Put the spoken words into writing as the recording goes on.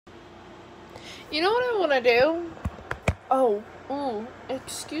You know what I want to do? Oh, ooh,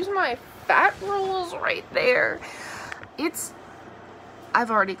 excuse my fat rolls right there.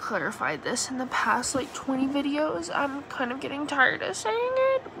 I've already clarified this in the past like 20 videos. I'm kind of getting tired of saying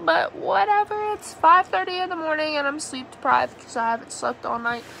it, but whatever. It's 5:30 in the morning and I'm sleep deprived because I haven't slept all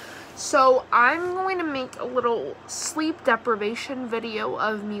night. So I'm going to make a little sleep deprivation video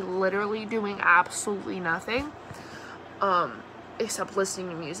of me literally doing absolutely nothing. Except listening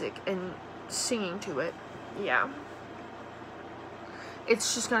to music and singing to it. Yeah.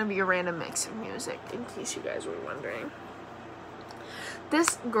 It's just going to be a random mix of music, in case you guys were wondering.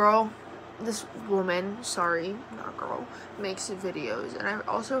 This woman, sorry, not girl, makes videos, and I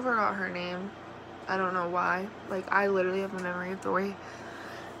also forgot her name. I don't know why. Like, I literally have a memory of the way,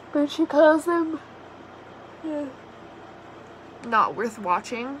 but she calls them not worth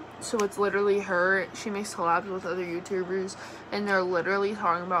watching. So it's literally her. She makes collabs with other YouTubers, and they're literally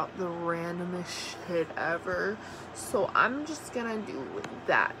talking about the randomest shit ever. So I'm just gonna do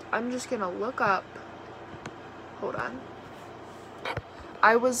that. I'm just gonna look up. Hold on.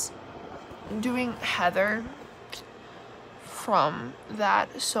 I was doing Heather from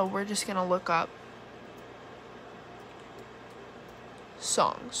that, so we're just gonna look up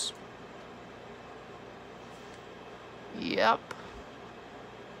songs. Yep.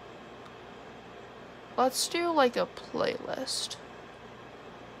 Let's do like a playlist.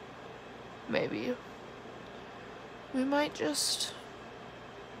 Maybe. We might just...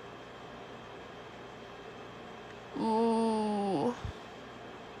 Ooh.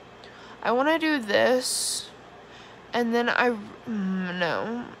 I want to do this, and then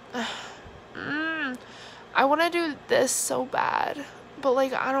no. I want to do this so bad, but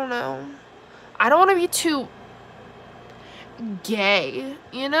like, I don't know. I don't want to be too gay,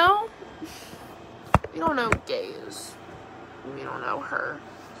 you know? We don't know gays. We don't know her.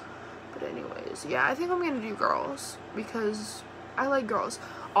 But anyways, yeah, I think I'm going to do girls, because I like girls.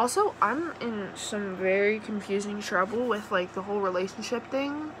 Also, I'm in some very confusing trouble with like the whole relationship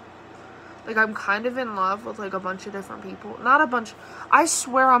thing. Like, I'm kind of in love with, like, a bunch of different people. Not a bunch. I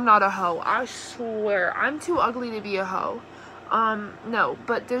swear I'm not a hoe. I swear. I'm too ugly to be a hoe. No.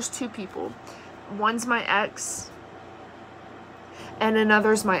 But there's two people. One's my ex. And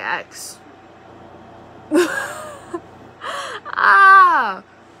another's my ex. Ah!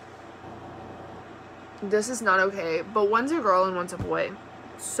 This is not okay. But one's a girl and one's a boy.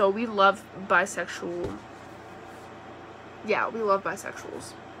 So we love bisexual. Yeah, we love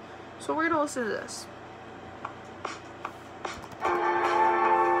bisexuals. So we're gonna listen to this. I've been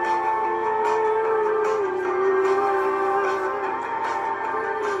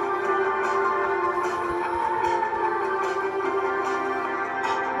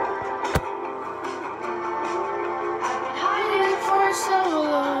hiding for so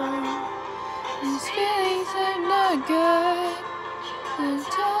long. These feelings are not good. Don't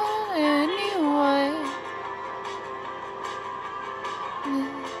tell anyone.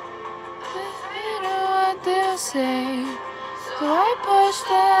 They'll say, so I push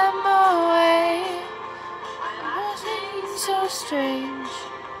them away. Nothing so strange.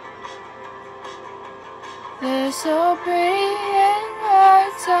 They're so pretty and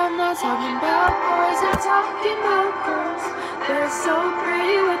words. I'm not talking about boys, I'm talking about girls. They're so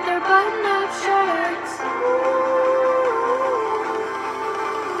pretty with their button-up shirts.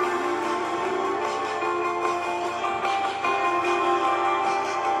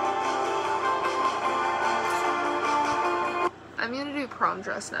 I'm gonna do Prom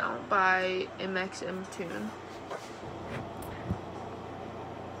Dress Now by MXM Tune.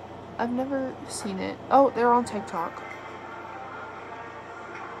 I've never seen it. Oh, they're on TikTok.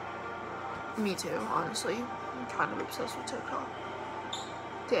 Me too, honestly. I'm kind of obsessed with TikTok.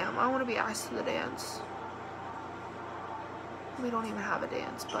 Damn, I want to be asked to the dance. We don't even have a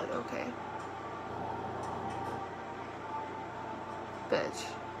dance, but okay. Bitch.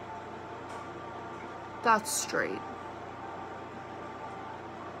 That's straight.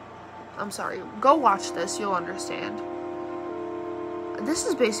 I'm sorry. Go watch this. You'll understand. This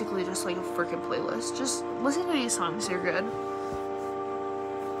is basically just like a freaking playlist. Just listen to these songs. You're good.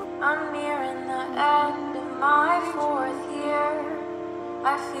 I'm nearing the end of my 4th year.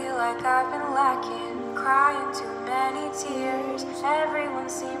 I feel like I've been lacking, crying too many tears. Everyone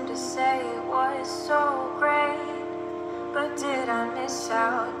seemed to say it was so great, but did I miss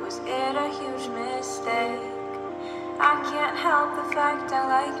out? Was it a huge mistake? I can't help the fact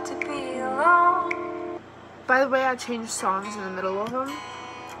I like to be alone. By the way, I changed songs in the middle of them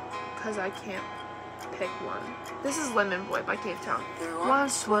because I can't pick one. This is Lemon Boy by Cape Town. There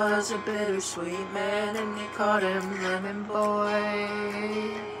once was a bittersweet man and they called him Lemon Boy.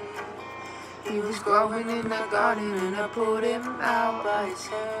 He growing in the garden, and I pulled him out by his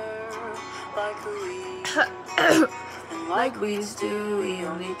hair like a leaf. And like weeds do. He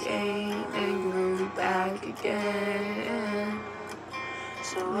only came and grew back again.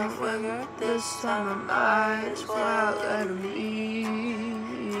 So I figured This time I might as well let him be.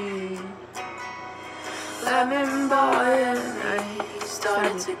 Lemon boy and I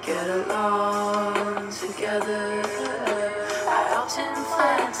started to get along together. I helped him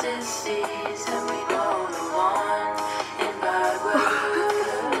plant his seeds, and we know the one in bad weather.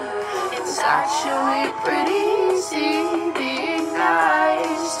 It's actually pretty easy being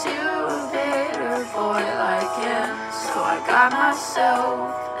nice to a bitter boy like him. So I got myself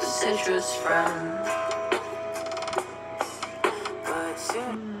a citrus friend. But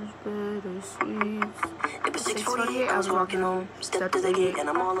soon, Bittersweet. it was 6:48, I was walking home, stepped to the gate, and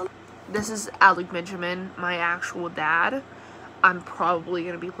I'm all alone. This is Alec Benjamin, my actual dad. I'm probably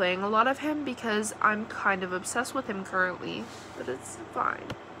going to be playing a lot of him because I'm kind of obsessed with him currently, but it's fine.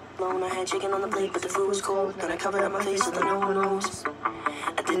 I had chicken on the plate, but the food was cold. Then I covered up my face so that no one knows.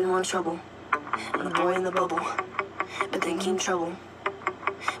 I didn't want trouble. I'm the boy in the bubble. But then came trouble.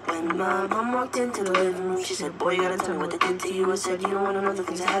 When my mom walked into the living room, she said, boy, you gotta tell me what they did to you. I said, you don't wanna know the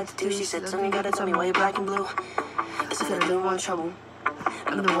things I had to do. She said, son, you gotta tell me why you're black and blue. I said, I didn't want trouble.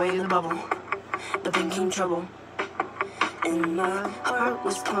 I'm the boy in the bubble. But then came trouble. And my heart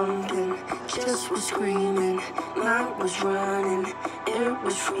was pumping, chest was screaming, mind was running, air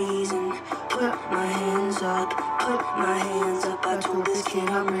was freezing. Put my hands up, put my hands up. I told this kid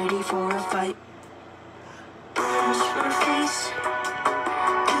I'm ready for a fight. Push my face,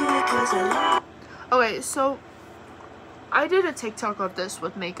 do it 'cause I love. Okay, so I did a TikTok of this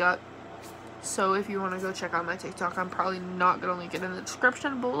with makeup. So if you want to go check out my TikTok, I'm probably not going to link it in the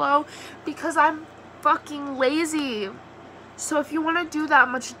description below because I'm fucking lazy. So if you want to do that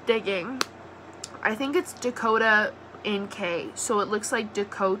much digging, I think it's Dakota in K. So it looks like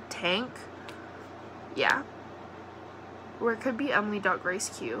Dakota Tank. Yeah. Or it could be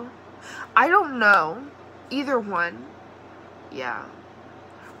Emily.GraceQ. I don't know. Either one. Yeah.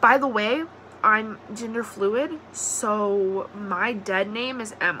 By the way, I'm gender fluid, so my dead name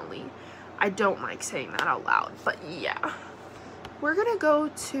is Emily. I don't like saying that out loud, but yeah. We're gonna go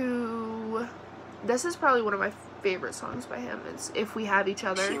to... This is probably one of my favorite songs by him. It's If We Have Each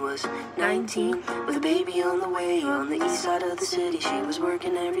Other. She was 19 with a baby on the way. On the east side of the city, she was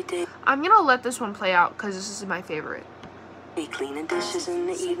working every day. I'm gonna let this one play out because this is my favorite. Cleaning dishes in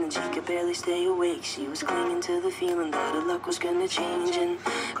the evening, she could barely stay awake. She was clinging to the feeling that her luck was gonna change. And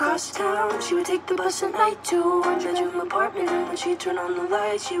across town, she would take the bus at night to a one-bedroom apartment. And when she'd turn on the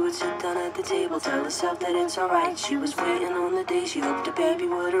light, she would sit down at the table, tell herself that it's alright. She was waiting on the day she hoped a baby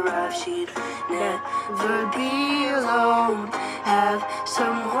would arrive. She'd never be alone, have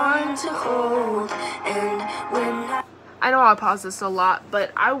someone to hold. And when I know I pause this a lot,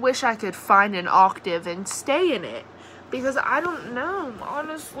 but I wish I could find an octave and stay in it. Because I don't know,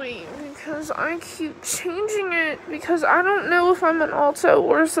 honestly, because I keep changing it, because I don't know if I'm an alto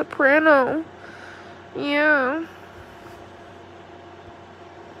or a soprano. Yeah.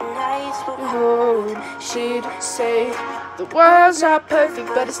 nights would hold, She'd say, the world's not perfect,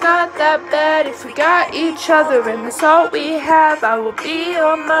 but it's not that bad if we got each other, and that's all we have. I will be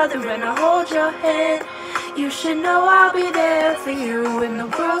your mother, and I'll hold your hand. You should know I'll be there for you when the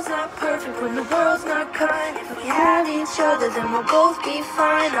world's not perfect, when the world's not kind. If we have each other, then we'll both be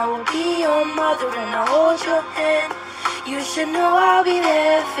fine. I will be your mother and I'll hold your hand. You should know I'll be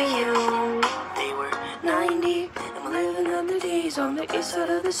there for you. They were 90 and were living up their days on the east side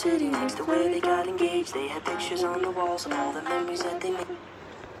of the city. Next to where they got engaged, they had pictures on the walls of all the memories that they made.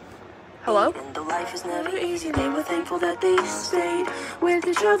 Hello? And though life is never easy, they were thankful that they stayed with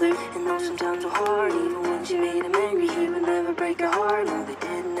each other. And though sometimes were hard, even when she made him angry, he would never break her heart. No, they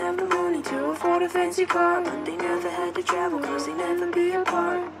didn't have the money to afford a fancy car, but they never had to travel, cause they never be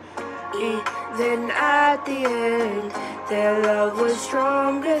apart. Even at the end, their love was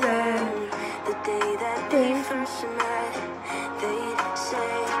stronger than The day that they first met, they'd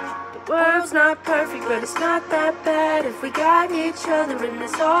say, the world's not perfect, but it's not that bad if we got each other, and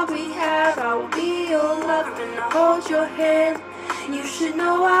that's all we have. I will be your lover and I'll hold your hand. You should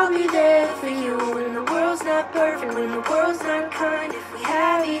know I'll be there for you when the world's not perfect, when the world's not kind. If we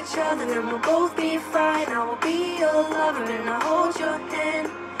have each other, then we'll both be fine. I will be your lover and I'll hold your hand.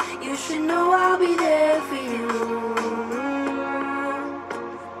 You should know I'll be there for you.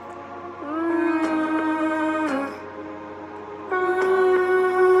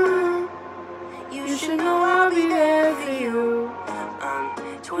 You should know I'll be there for you.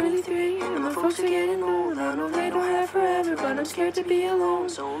 I'm 23 and my folks are getting old. I know they don't have forever, but I'm scared to be alone.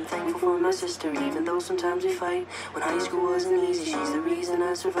 So I'm thankful for my sister, even though sometimes we fight. When high school wasn't easy, she's the reason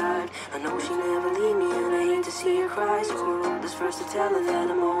I survived. I know she never leave me, and I hate to see her cry. So I wrote this verse to tell her that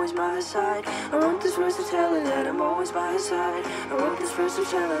I'm always by her side. I wrote this verse to tell her that I'm always by her side. I wrote this verse to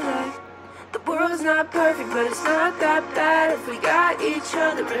tell her that the world's not perfect, but it's not that bad. If we got each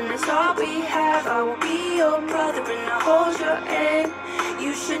other and that's all we have, I will be your brother and I'll hold your hand.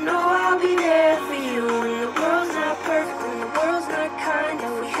 You should know I'll be there for you. And the world's not perfect and the world's not kind.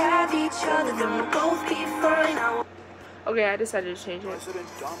 If we have each other, then we'll both be fine. Okay, I decided to change it.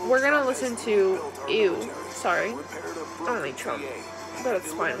 We're gonna listen to Ew. Sorry. I don't like Trump. But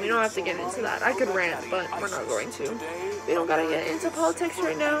it's fine. We don't have to get into that. I could rant, but we're not going to. We don't gotta get into politics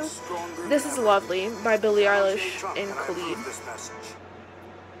right now. This is Lovely by Billie Eilish and Khalid.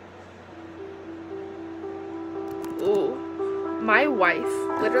 Ooh. My wife.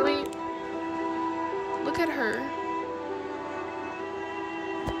 Literally. Look at her.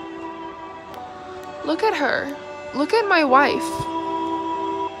 Look at her. Look at my wife.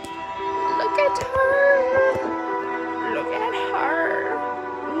 Look at her. Look at her.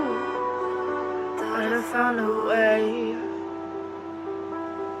 Ooh. And I found a way.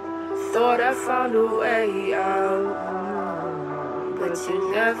 Thought I found a way out. But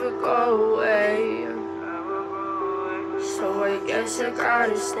you never go away. So I guess I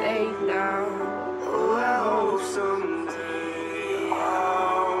gotta stay now. Oh, I hope someday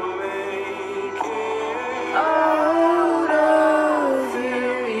I'll make it out of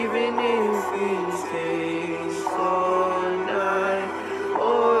here, even if it stays all night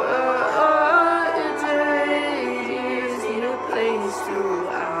or a day. Just need a place to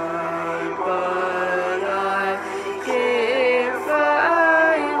hide, but I can't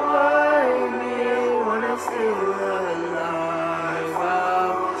find one here when I still alive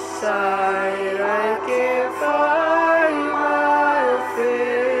outside. I can't find my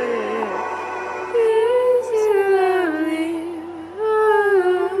fear. Is it lovely?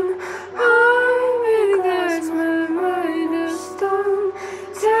 I'm in glass, my mind is stone.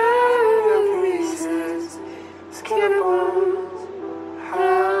 Time reasons, scared of bones.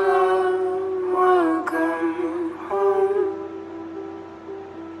 How won't come home.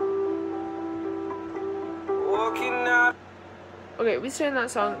 Walking out. Okay, we sang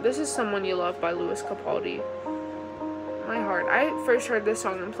that song. This is Someone You Love by Lewis Capaldi. My heart. I first heard this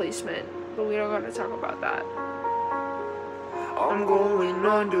song in Placement, but we don't gotta talk about that. I'm going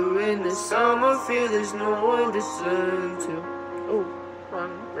under in the summer, feel there's no one to turn to. Oh,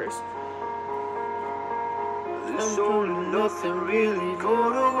 wrong verse. There's only nothing really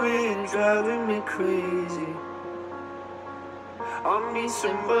going away, driving me crazy. I need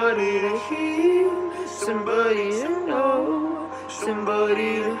somebody to hear, somebody to know,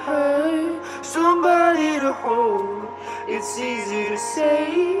 somebody to hurt, somebody to hold. It's easy to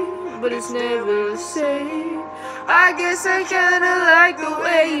say, but it's never the same. I guess I kinda like the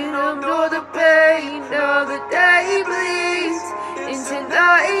way you numbed all the pain. Now the day bleeds into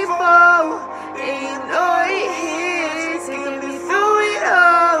nightfall, and you know it hits, taking me through it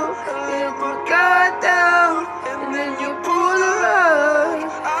all. And put God down, and then you pull the rug.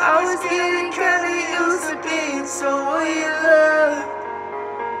 I was getting kinda used to being someone you love.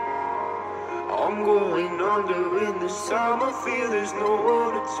 I'm going under in the summer, feel there's no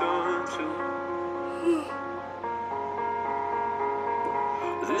one to turn to.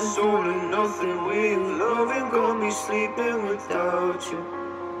 There's only nothing with loving, got me sleeping without you.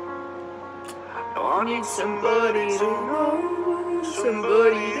 I need somebody to know,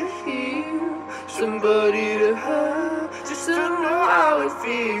 somebody to hear, somebody to have, just to know how it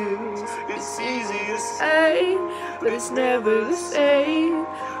feels. It's easy to say, but it's never the same.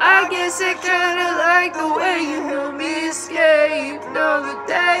 I guess I kinda like the way you help me escape. Now the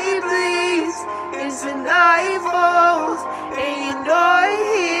day bleeds into nightfall, and you know it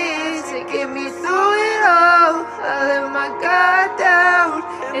hits to get me through it all. I let my guard down,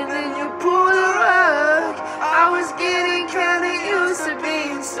 and then you pull the rug. I was getting kinda used to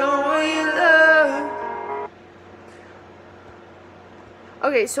being someone you love.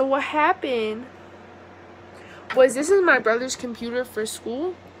 Okay, so what happened was, this is my brother's computer for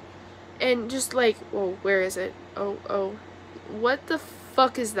school, and just like, whoa, where is it? Oh, what the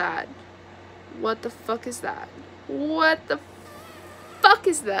fuck is that? What the fuck is that? What the fuck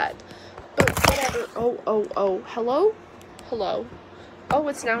is that? But whatever. Oh, hello? Oh,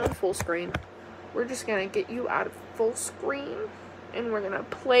 it's now in full screen. We're just gonna get you out of full screen, and we're gonna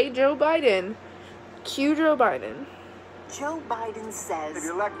play Joe Biden. Cue Joe Biden. Joe Biden says, if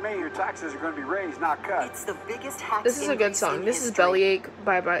you elect me, your taxes are going to be raised, not cut. It's the biggest tax This is a good song. This is history. Bellyache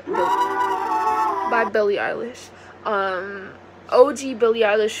by Billie Eilish. OG Billie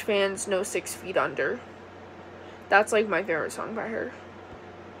Eilish fans know 6 Feet Under. That's like my favorite song by her.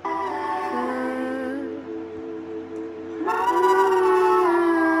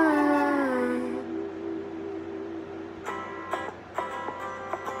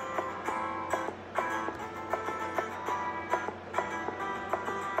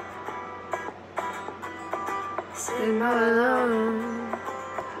 Sitting all alone,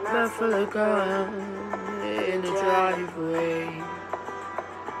 mouth full of gum in the driveway.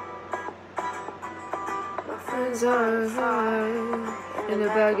 My friends are high in the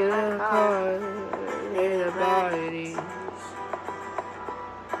back of the car, in the bodies.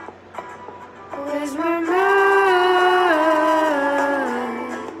 Where's my mind?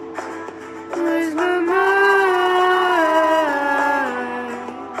 Where's my mind?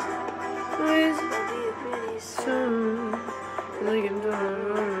 Where's soon looking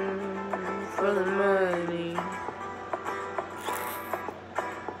for the money.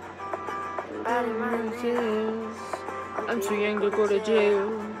 Body my tears. I'm too young to go to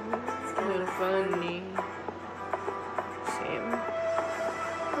jail. It's kind of funny. Same.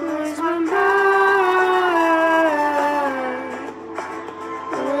 Where's my mind?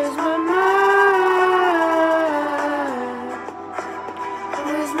 Where's my mind?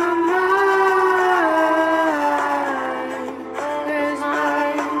 Where's my mind? Where's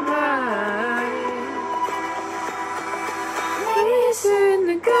my mind? Maybe it's in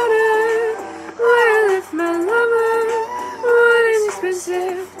the gutter where I left my lover. What an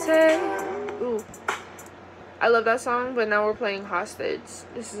expensive take. Ooh. I love that song, but now we're playing Hostage.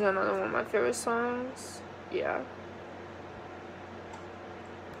 This is another one of my favorite songs. Yeah.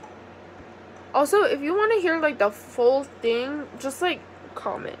 Also, if you want to hear like the full thing, just like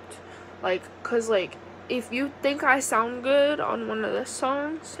comment. Like, cause like if you think I sound good on one of the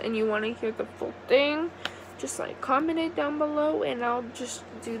songs and you want to hear the full thing, just like comment it down below and I'll just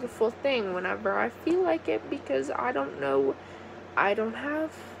do the full thing whenever I feel like it, because I don't know, I don't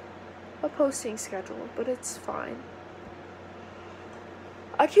have a posting schedule, but it's fine.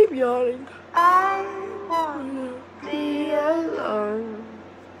 I keep yawning. I wanna be alone.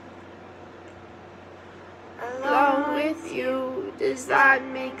 Alone with you, does that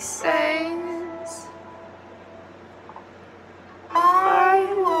make sense? I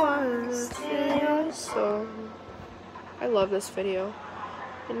wanna steal your soul. I love this video.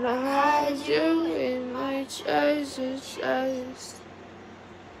 And I hide you in my treasure chest.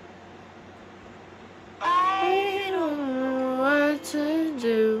 I don't know what to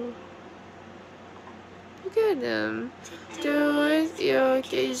do. Look at them. Do with your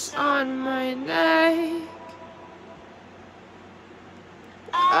kiss on my neck.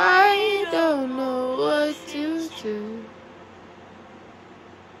 I don't know what to do.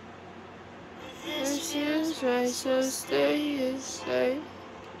 This is right, so stay safe.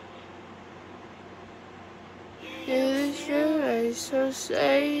 This is right, so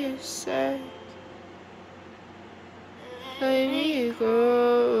stay safe. Let me go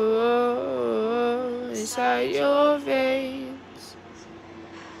inside your veins.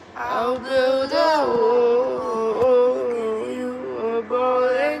 I'll build a wall, you a ball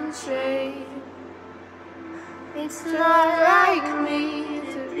and chain. It's not like me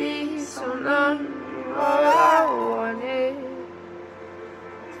to be so numb. All I wanted,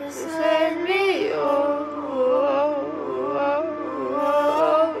 just let me hold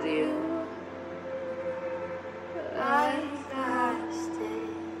you. Like I stay.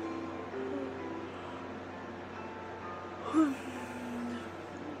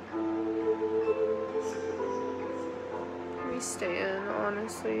 We stand,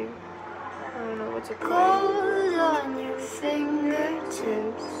 honestly. I don't know what to call. Cold on your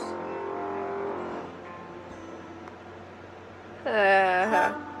fingertips.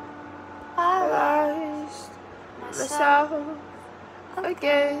 I lost myself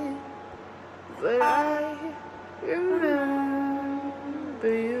again, but I remember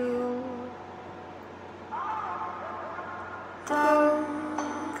you. Don't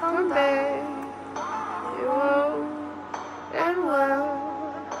come back, you're old and well.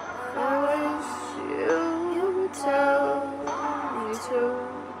 I wish you would tell me to.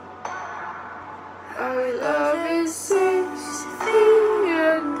 Our love is 6 feet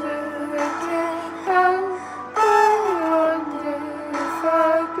under. I can't help but wonder if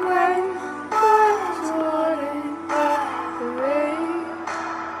our grave was watered by the rain.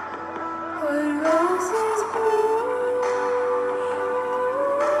 Would roses bloom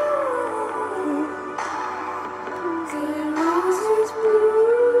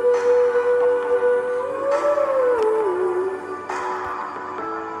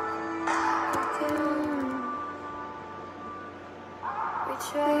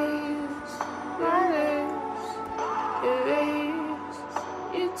kiss my lips, erase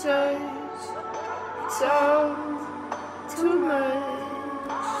your touch. It's all too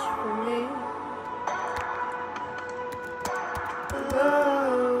much for me.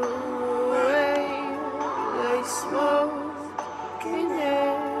 Blow away like smoke in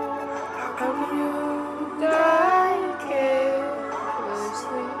air. How can you die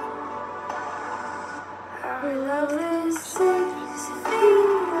carelessly? Our love is six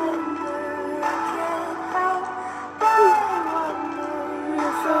feet under. I can't help but wonder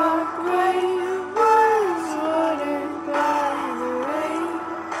if our grave was watered by the rain.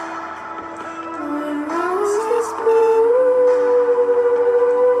 When roses bloom,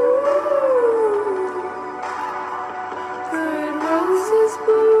 good roses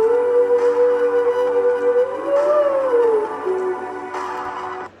bloom.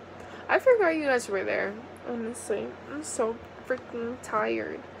 I forgot you guys were there, honestly. I'm so freaking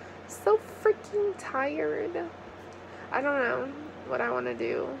tired. So freaking tired. I don't know what I want to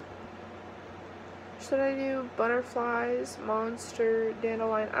do. Should I do butterflies, monster,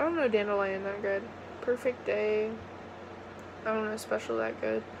 dandelion? I don't know dandelion that good. Perfect day. I don't know special that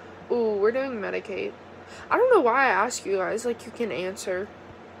good. Ooh, we're doing Medicate. I don't know why I ask you guys, like you can answer.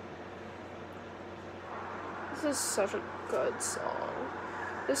 This is such a good song.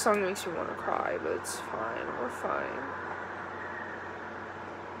 This song makes me want to cry, but it's fine. We're fine.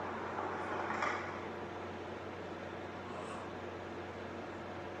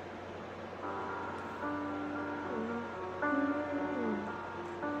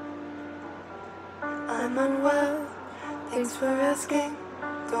 I'm unwell, thanks for asking.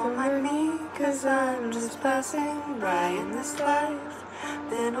 Don't mind me, cause I'm just passing by in this life.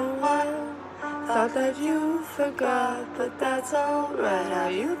 Been a while, thought that you forgot, but that's alright. How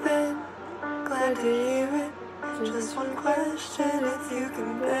you been? Glad to hear it. Just one question, if you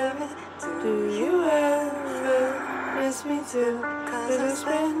can bear it. Do you ever miss me too? Cause I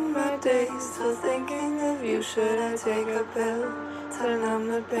spend my days still thinking of you. Should I take a pill to numb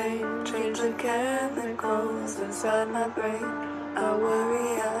the pain? Change the chemicals inside my brain. I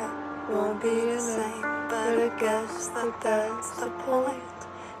worry I won't be the same, but I guess that that's the point.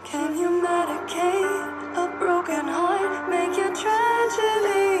 Can you medicate a broken heart? Make your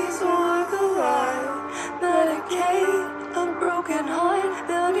tragedies worth a while. Medicate a broken heart.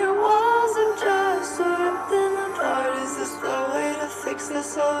 Build your walls of just to rip them apart. Is this the way to fix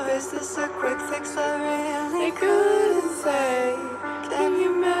this, or is this a quick fix? I really couldn't say. Can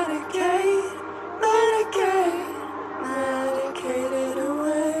you medicate, medicate it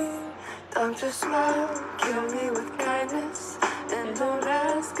away? Doctor smile, kill me with kindness, and don't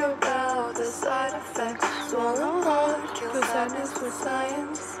ask about the side effects. Swallow hard, kill sadness with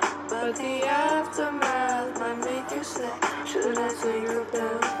science, but the aftermath might make you sick. Should I take a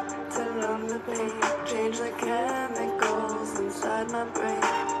pill to numb the pain? Change the chemicals inside my brain.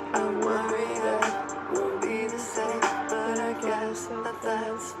 I'm worried I won't be the same, but I guess that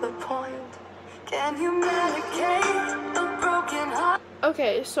that's the point. Can you medicate a broken heart?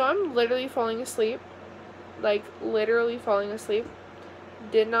 Okay, so I'm literally falling asleep. Like, literally falling asleep.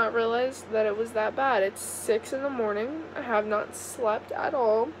 Did not realize that it was that bad. It's 6 in the morning. I have not slept at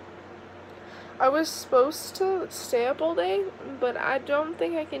all. I was supposed to stay up all day, but I don't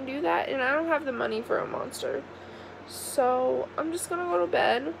think I can do that, and I don't have the money for a monster. So, I'm just gonna go to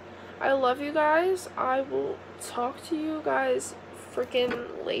bed. I love you guys. I will talk to you guys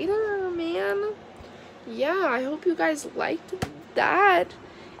freaking later, man. Yeah, I hope you guys liked that.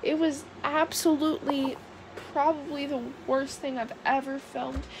 It was absolutely probably the worst thing I've ever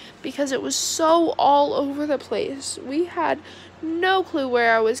filmed because it was so all over the place. We had no clue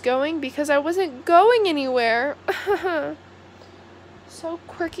where I was going because I wasn't going anywhere. So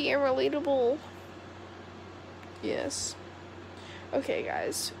quirky and relatable. Yes. Okay,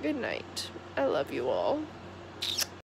 guys. Good night. I love you all.